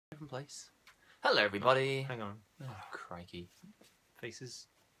place. Hello, everybody. Hang on. Oh, crikey. Faces.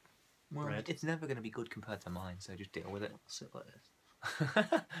 Well, Red. it's never going to be good compared to mine, so just deal with it. I'll sit like this.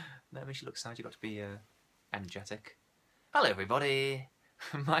 That makes you look sad. You've got to be energetic. Hello, everybody.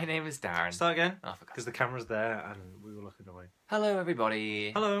 My name is Darren. Start again? Oh, I forgot. Because the camera's there and we were looking away. Hello,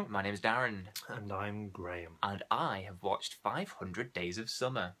 everybody. Hello. My name is Darren. And I'm Graham. And I have watched 500 Days of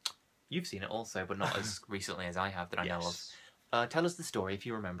Summer. You've seen it also, but not as recently as I have that I know of. Tell us the story if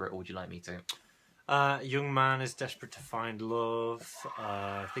you remember it, or would you like me to? A young man is desperate to find love,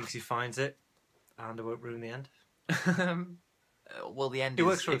 thinks he finds it, and I won't ruin the end. Well, the end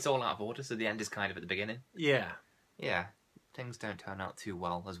it's all out of order, so the end is kind of at the beginning. Yeah. Yeah. Things don't turn out too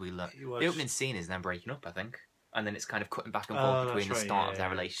well as we learn. The opening scene is them breaking up, I think. And then it's kind of cutting back and forth between the start of their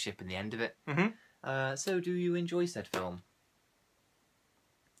relationship and the end of it. Mm-hmm. So do you enjoy said film?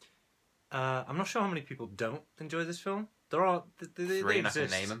 I'm not sure how many people don't enjoy this film. There are... Three, and I can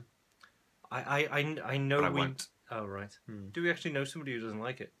name them. I know but I won't. Oh, right. Do we actually know somebody who doesn't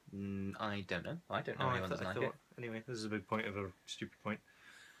like it? I don't know. I don't know anyone who doesn't like it. Anyway, this is a big point of a stupid point.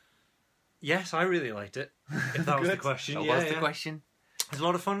 Yes, I really liked it. If that was the question. That was the question. It's a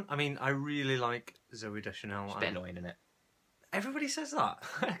lot of fun. I mean, I really like Zooey Deschanel. It's a bit annoying, isn't it? Everybody says that.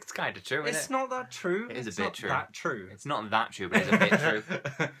 It's kind of true, isn't it? It's not that true. It is it's a bit not true. That true. It's not that true, but it's a bit true.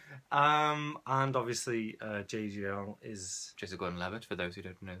 And obviously, JGL is Joseph Gordon-Levitt, for those who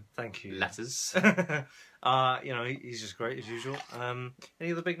don't know. Thank you. Letters. You know, he's just great as usual.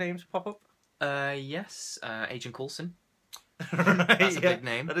 Any other big names pop up? Yes. Agent Coulson. Right, That's a big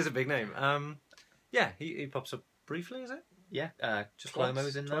name. That is a big name. Yeah, he pops up briefly, is it? Yeah. Just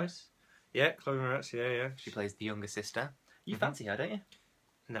Chloe's in there. Twice. Yeah, Chloe Moretz. Yeah. She plays the younger sister. You fancy her, don't you?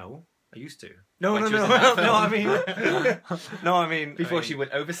 No, I used to. No. When she was in that No, I mean, before she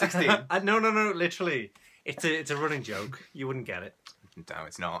went over 16. No. Literally, it's a running joke. You wouldn't get it. No,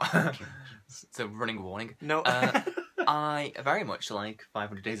 it's not. It's a running warning. No. I very much like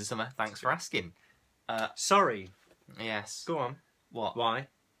 500 Days of Summer. Thanks for asking. Sorry. Yes. Go on. What? Why?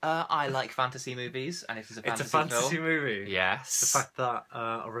 I like fantasy movies, and it is a fantasy It's a fantasy film. movie. Yes. The fact that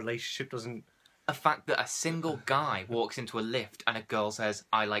a relationship doesn't... A fact that a single guy walks into a lift and a girl says,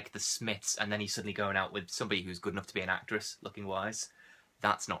 I like the Smiths, and then he's suddenly going out with somebody who's good enough to be an actress, looking wise.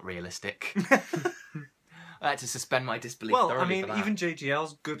 That's not realistic. I had to suspend my disbelief thoroughly I mean, for that. even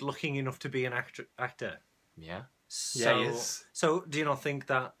JGL's good looking enough to be an actor. Yeah. So, he is. So, do you not think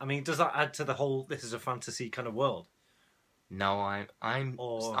that... I mean, does that add to the whole, this is a fantasy kind of world? No, I'm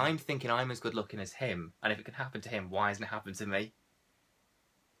thinking I'm as good looking as him, and if it can happen to him, why hasn't it happened to me?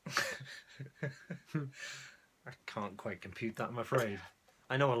 I can't quite compute that, I'm afraid.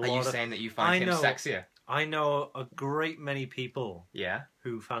 I know a lot. Are you saying that you find him sexier? I know a great many people. Yeah.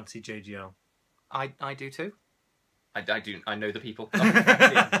 Who fancy JGL. I do too. I do. I know the people.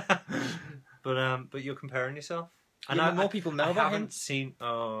 But you're comparing yourself. And more people know about him. I haven't seen.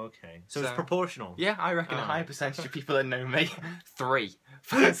 Oh, okay. So it's proportional. Yeah, I reckon a higher percentage of people that know me, 3,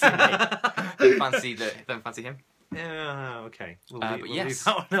 fancy me. Don't fancy him. Yeah, okay. We'll yes, leave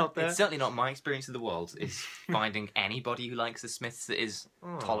that one out there. It's certainly not my experience of the world, is finding anybody who likes the Smiths that is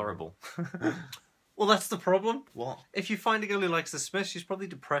tolerable. Well, that's the problem. What? If you find a girl who likes the Smiths, she's probably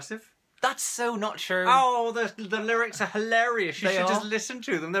depressive. That's so not true. Oh, the lyrics are hilarious. You should just listen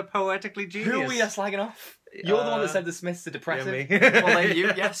to them. They're poetically genius. Who are we slagging off? You're the one that said the Smiths are depressive. Yeah, me. Well, then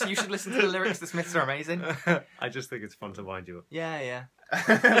yes, you should listen to the lyrics. The Smiths are amazing. I just think it's fun to wind you up. Yeah.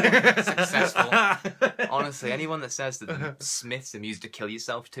 Successful. Honestly, anyone that says that the Smiths are music to kill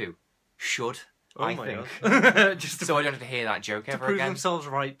yourself to should, I think. Just so I don't have to hear that joke ever again. To prove themselves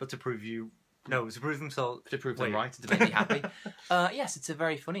right, but to prove you... No, to prove themselves... To prove them right, to make me happy. Yes, it's a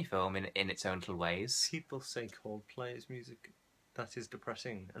very funny film in its own little ways. People say Coldplay is music that is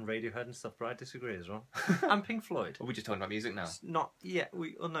depressing, and Radiohead and stuff, but I disagree as well. And Pink Floyd. Are we just talking about music now? It's not yet.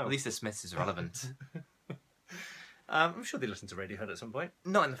 No. At least the Smiths is relevant. I'm sure they listened to Radiohead at some point.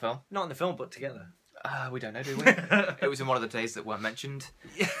 Not in the film. Not in the film, but together. We don't know, do we? It was in one of the days that weren't mentioned.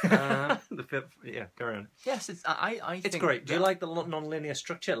 Yeah, carry on. Yes, I think it's great. Do you like the non-linear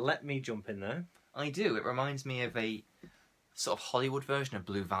structure? Let me jump in there. I do. It reminds me of a sort of Hollywood version of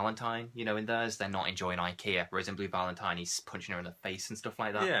Blue Valentine. You know, in theirs, they're not enjoying IKEA, whereas in Blue Valentine, he's punching her in the face and stuff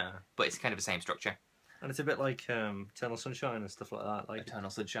like that. Yeah. But it's kind of the same structure. And it's a bit like Eternal Sunshine and stuff like that. Like Eternal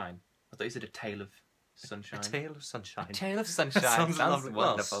Sunshine. I thought you said A Tale of Sunshine. A Tale of Sunshine. A Tale of Sunshine. Sounds lovely.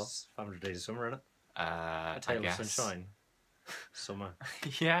 Wonderful. Well, 500 Days of Summer, isn't it? A Tale of Sunshine. Summer.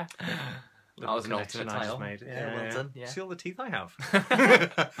 Yeah. That was an alternate title. Made. Yeah, well done. Yeah. See all the teeth I have?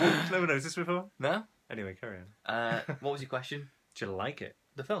 Never noticed this before? No? Anyway, carry on. What was your question? Do you like it?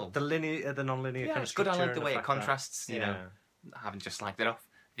 The film? The non-linear kind of it's good. structure. I like the way it contrasts, you know, Yeah. I haven't just slagged it off.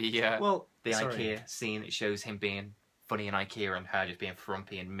 The sorry. IKEA scene, it shows him being funny in IKEA and her just being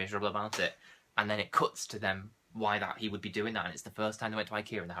frumpy and miserable about it. And then it cuts to them why that he would be doing that. And it's the first time they went to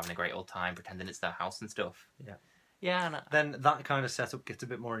IKEA and they're having a great old time pretending it's their house and stuff. Yeah. Yeah. And Then that kind of setup gets a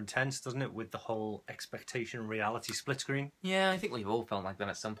bit more intense, doesn't it? With the whole expectation reality split screen. yeah, I think we've all felt like that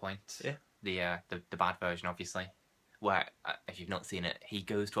at some point. Yeah. The bad version, obviously. Where, if you've not seen it, he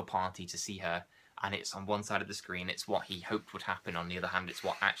goes to a party to see her. And it's on one side of the screen, it's what he hoped would happen. On the other hand, it's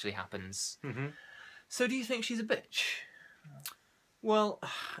what actually happens. Mm-hmm. So do you think she's a bitch? Well,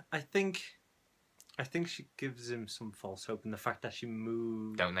 I think she gives him some false hope in the fact that she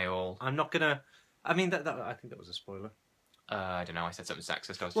moved. Don't they all? I'm not gonna. I mean, I think that was a spoiler. I don't know. I said something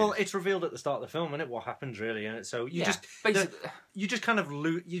sexist. Well, it's revealed at the start of the film, isn't it? What happens really, and so you you just kind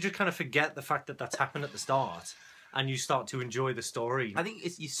of forget the fact that that's happened at the start, and you start to enjoy the story. I think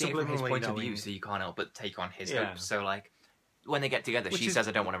you see it from his subliminally point of view, knowing- so you can't help but take on his Yeah. hopes. So, like, when they get together, Which she is- says,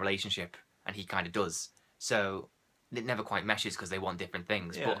 "I don't want a relationship," and he kind of does. So it never quite meshes because they want different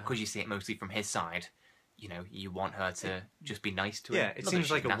things. Yeah. But because you see it mostly from his side, you know, you want her to just be nice to him. Yeah, it Not that seems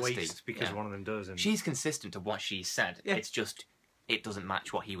she's like a nasty. waste because Yeah. one of them does. And She's consistent to what she said. Yeah. It's just it doesn't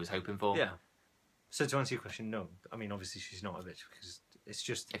match what he was hoping for. yeah. So to answer your question, no. I mean, obviously she's not a bitch because it's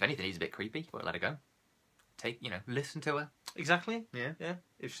just If anything, he's a bit creepy. But let her go. Listen to her. exactly. Yeah. Yeah.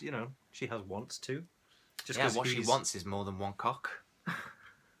 If she has wants to. Just Yeah, 'cause what she he's- wants is more than one cock.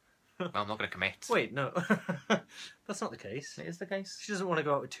 Well, I'm not going to commit. Wait, no, that's not the case. It is the case. She doesn't want to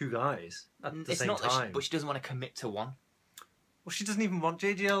go out with two guys at the It's same not that time. but she doesn't want to commit to one. Well, she doesn't even want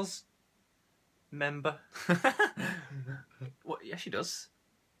JGL's member. What? Yeah, she does.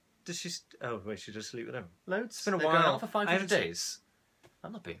 Does she? Oh wait, she just sleep with him. Loads. It's been a They've while. gone out for I 500 haven't days.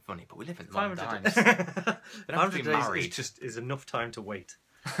 I'm not being funny, but we live in modern 500 times. They don't have to 500 be days married. is enough time to wait.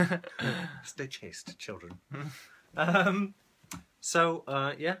 Stay chaste, children.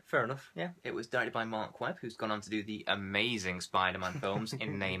 Yeah, fair enough. Yeah, it was directed by Mark Webb, who's gone on to do the amazing Spider-Man films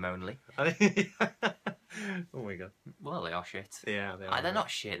in name only. Oh my god. Well, they are shit. Yeah, they are. They're not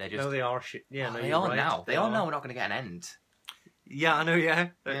shit. They're just. No, they are shit. Yeah, Oh, no, they you're are right. now. They are now. We're not going to get an end. Yeah, I know. Yeah,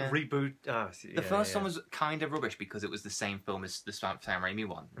 Yeah. Reboot. The first one was kind of rubbish because it was the same film as the Sam Raimi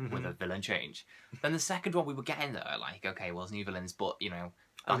one with a villain change. Then the second one we were getting there, like, okay, well, it's new villains, but you know,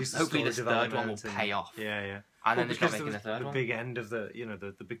 At least the hopefully story this third one will development pay off. Yeah, yeah. And then Well, they're not because making there a third was one. the big end of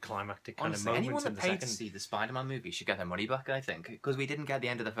the big climactic kind Honestly, of moment anyone in that the paid to second. see the Spider-Man movie should get their money back. I think because we didn't get the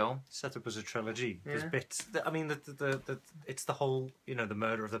end of the film. Set up as a trilogy. There's Yeah. bits. I mean, it's the whole the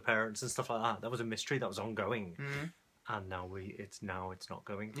murder of the parents and stuff like that. That was a mystery that was ongoing, and now it's not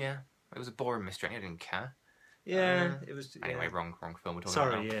going. Yeah, it was a boring mystery. I didn't care. Yeah, it was. Anyway, yeah. wrong film. We're talking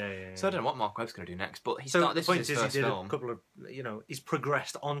Sorry, about now. yeah. So I don't know what Mark Webb's going to do next, but So the this point was is, his he first did film. a couple of, he's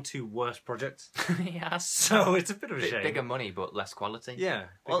progressed onto worse projects. He has So it's a bit of a shame. bigger money but less quality. Yeah.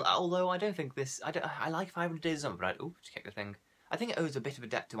 Well, although I don't think this, I like 500 Days of Summer, but just kick the thing. I think it owes a bit of a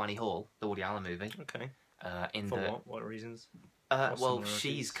debt to Annie Hall, the Woody Allen movie. Okay. In For the what? What reasons? well, similarities?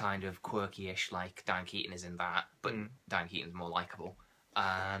 she's kind of quirky-ish, like Diane Keaton is in that, but Diane Keaton's more likable,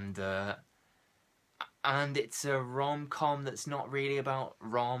 and it's a rom-com that's not really about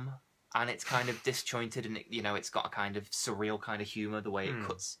rom, and it's kind of disjointed, and it's got a kind of surreal kind of humour the way it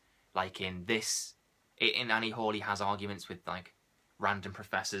cuts. Like in Annie Hall, he has arguments with like random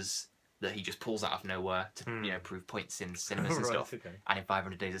professors that he just pulls out of nowhere to prove points in cinemas and Right, stuff. okay. And in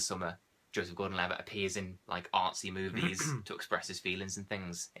 500 Days of Summer, Joseph Gordon-Levitt appears in like artsy movies to express his feelings and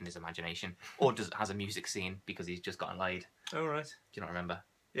things in his imagination, or has a music scene because he's just gotten laid. Oh right. Do you not remember?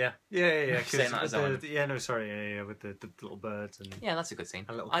 Yeah. 'cause Saying that as with on. yeah, with the little birds and Yeah, that's a good scene.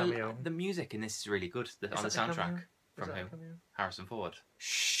 A little cameo. The music in this is really good on the that a cameo? soundtrack Is from that a who? cameo? Harrison Ford.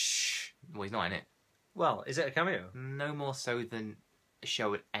 Shh. Well, he's not in it. Well, is it a cameo? No more so than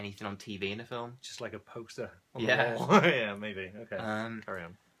show anything on TV in a film. Just like a poster on Yeah. the wall. Yeah, maybe. Okay. Carry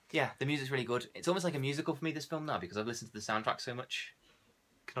on. Yeah, the music's really good. It's almost like a musical for me, this film, now, because I've listened to the soundtrack so much.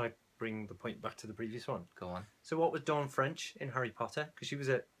 Can I bring the point back to the previous one? Go on. So what was Dawn French in Harry Potter? Because she was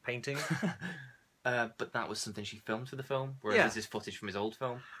at painting. But that was something she filmed for the film, whereas Yeah. this is footage from his old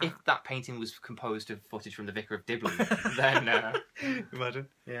film. If that painting was composed of footage from The Vicar of Dibley, then... Imagine.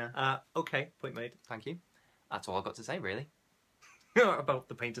 yeah, Okay, point made. thank you. That's all I've got to say, really. About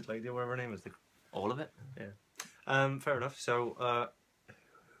the painted lady or whatever her name was. All of it. Fair enough. So,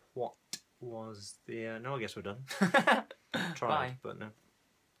 what was the... no, I guess we're done. Tried, Bye. but no.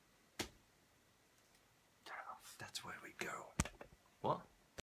 Turn off. That's where we go.